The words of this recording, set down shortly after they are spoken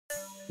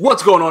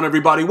What's going on,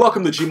 everybody?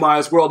 Welcome to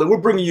GmiasWorld, and we're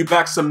bringing you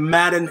back some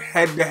Madden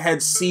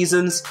head-to-head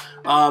seasons.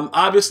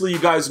 Obviously, you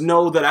guys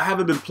know that I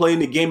haven't been playing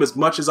the game as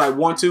much as I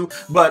want to,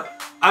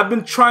 but I've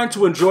been trying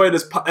to enjoy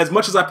it as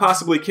much as I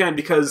possibly can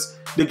because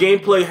the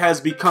gameplay has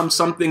become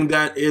something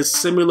that is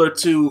similar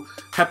to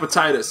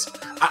hepatitis.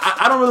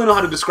 I don't really know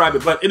how to describe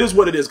it, but it is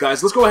what it is,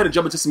 guys. Let's go ahead and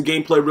jump into some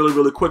gameplay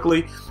really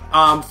quickly.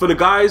 For the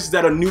guys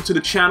that are new to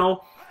the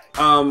channel,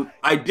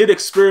 I did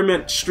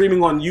experiment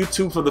streaming on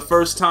YouTube for the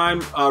first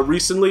time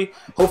recently.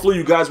 Hopefully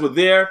you guys were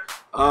there.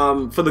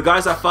 For the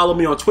guys that follow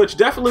me on Twitch,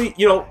 definitely,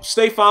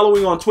 stay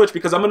following on Twitch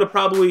because I'm going to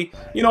probably,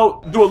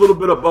 do a little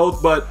bit of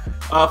both. But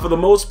for the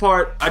most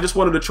part, I just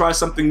wanted to try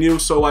something new,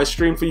 so I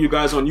streamed for you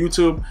guys on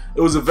YouTube.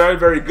 It was a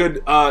very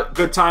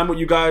good time with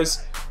you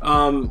guys.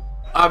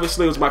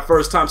 Obviously, it was my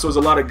first time, so there's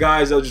a lot of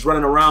guys that are just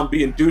running around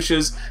being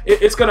douches.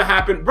 It's gonna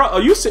happen, bro.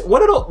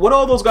 What are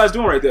all those guys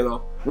doing right there,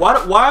 though? Why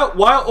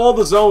are all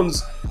the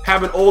zones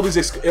having all these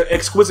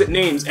exquisite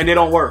names and they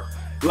don't work?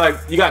 Like,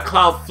 you got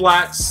cloud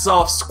flat,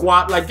 soft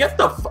squat. Like, get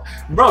the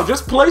bro.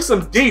 Just play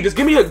some D. Just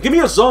give me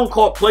a zone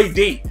called play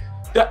D.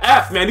 The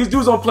F, man. These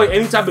dudes don't play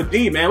any type of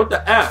D, man. What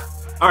the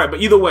F? All right,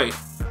 but either way,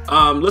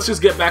 let's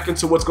just get back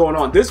into what's going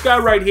on. This guy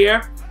right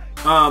here,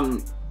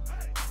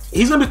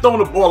 he's gonna be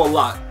throwing the ball a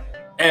lot.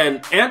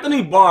 And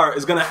Anthony Barr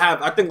is going to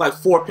have, I think, like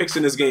 4 picks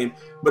in this game.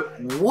 But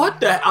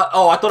what the hell?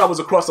 Oh, I thought I was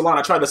across the line.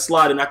 I tried to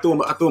slide and I threw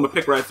him a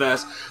pick right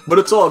fast. But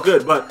it's all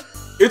good. But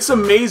it's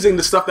amazing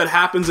the stuff that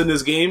happens in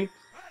this game.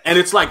 And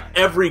it's like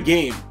every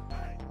game.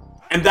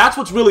 And that's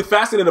what's really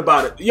fascinating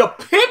about it. Yo,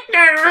 pick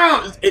that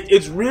out!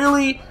 It's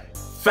really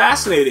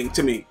fascinating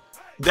to me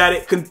that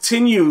it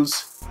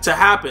continues to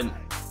happen.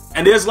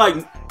 And there's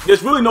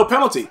really no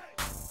penalty.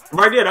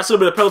 Right there, that should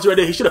have been a penalty right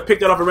there. He should have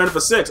picked that off and ran it for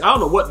 6. I don't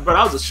know what, but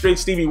I was a straight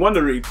Stevie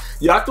Wonder read.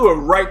 Yeah, I threw it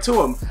right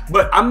to him.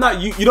 But I'm not,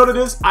 you know what it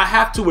is? I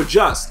have to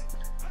adjust.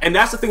 And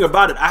that's the thing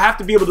about it. I have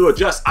to be able to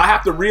adjust. I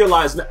have to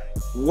realize,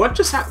 what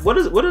just happened? What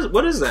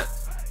is that?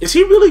 Is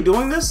he really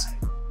doing this?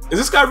 Is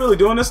this guy really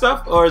doing this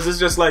stuff? Or is this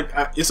just like,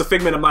 it's a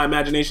figment of my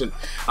imagination?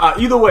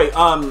 Either way,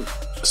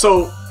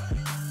 so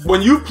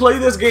when you play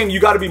this game, you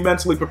got to be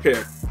mentally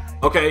prepared.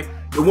 Okay?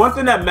 The one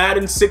thing that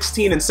Madden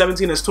 16 and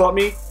 17 has taught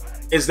me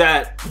is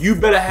that you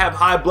better have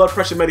high blood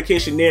pressure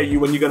medication near you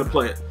when you're gonna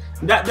play it.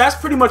 That's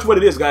pretty much what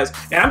it is, guys.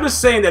 And I'm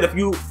just saying that if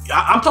you,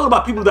 I'm talking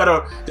about people that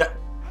are,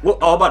 well,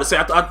 I'm about to say,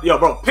 yo,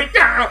 bro, pick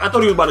that. I thought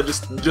he was about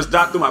to just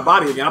dock through my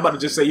body again. I'm about to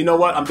just say, you know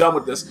what, I'm done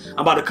with this. I'm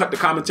about to cut the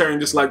commentary and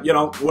just like,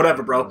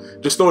 whatever, bro.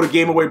 Just throw the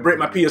game away, break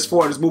my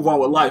PS4, and just move on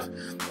with life.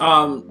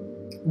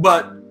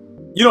 But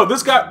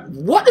this guy,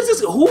 what is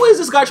this? Who is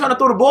this guy trying to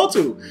throw the ball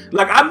to?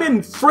 Like, I'm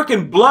in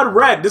freaking blood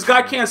red. This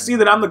guy can't see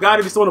that I'm the guy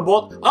that he's throwing the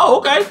ball. Oh,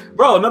 okay.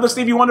 Bro, another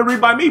Stevie Wonder read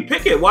by me.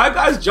 Pick it. Why are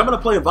guys jumping to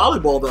playing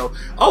volleyball, though?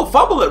 Oh,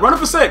 fumble it. Run it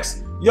for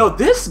 6. Yo,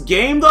 this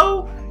game,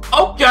 though?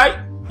 Okay.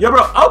 Yo,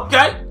 bro,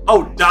 okay.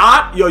 Oh,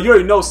 dot? Yo, you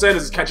already know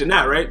Sanders is catching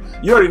that, right?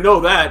 You already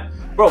know that.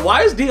 Bro,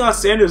 why is Deion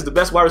Sanders the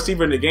best wide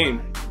receiver in the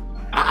game?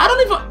 I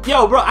don't even,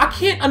 yo, bro, I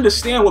can't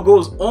understand what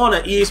goes on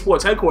at EA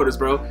Sports headquarters,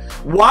 bro.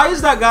 Why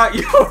is that guy,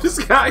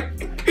 this guy,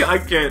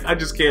 I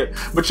just can't.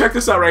 But check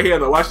this out right here,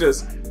 though. Watch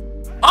this.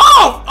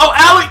 Oh,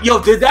 Allie, yo,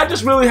 did that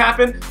just really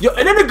happen? Yo,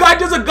 and then the guy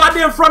does a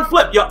goddamn front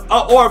flip, yo,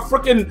 or a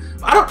freaking,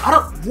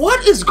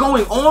 what is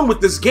going on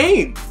with this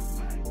game?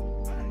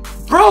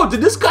 Bro,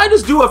 did this guy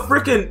just do a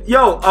freaking,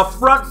 a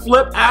front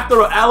flip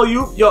after an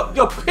alley-oop?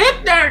 Yo,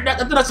 pick that. I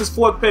think that's his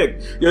 4th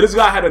pick. Yo, this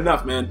guy had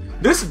enough, man.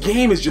 This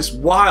game is just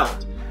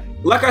wild.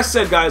 Like I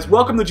said, guys,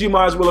 welcome to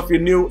GmiasWorld if you're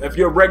new. If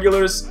you're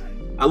regulars,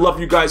 I love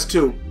you guys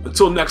too.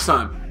 Until next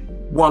time,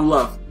 one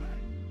love.